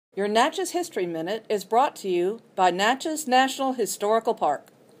Your Natchez History Minute is brought to you by Natchez National Historical Park.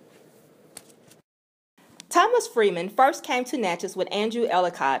 Thomas Freeman first came to Natchez with Andrew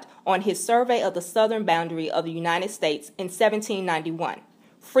Ellicott on his survey of the southern boundary of the United States in 1791.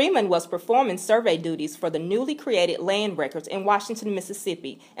 Freeman was performing survey duties for the newly created land records in Washington,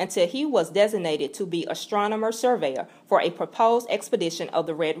 Mississippi, until he was designated to be astronomer surveyor for a proposed expedition of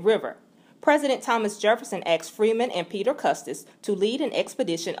the Red River. President Thomas Jefferson asked Freeman and Peter Custis to lead an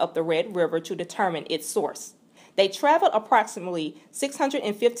expedition up the Red River to determine its source. They traveled approximately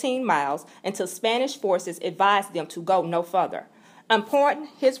 615 miles until Spanish forces advised them to go no further. Upon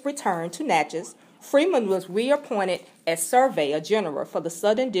his return to Natchez, Freeman was reappointed as Surveyor General for the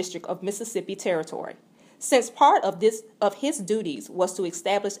Southern District of Mississippi Territory. Since part of his duties was to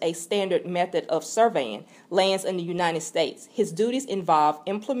establish a standard method of surveying lands in the United States, his duties involved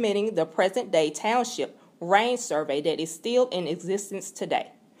implementing the present-day township range survey that is still in existence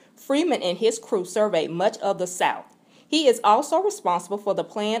today. Freeman and his crew surveyed much of the South. He is also responsible for the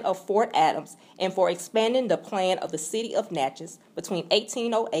plan of Fort Adams and for expanding the plan of the city of Natchez between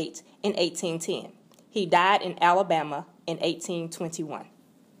 1808 and 1810. He died in Alabama in 1821.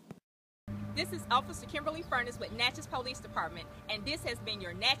 This is Officer Kimberly with Natchez Police Department, and this has been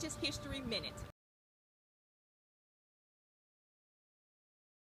your Natchez History Minute.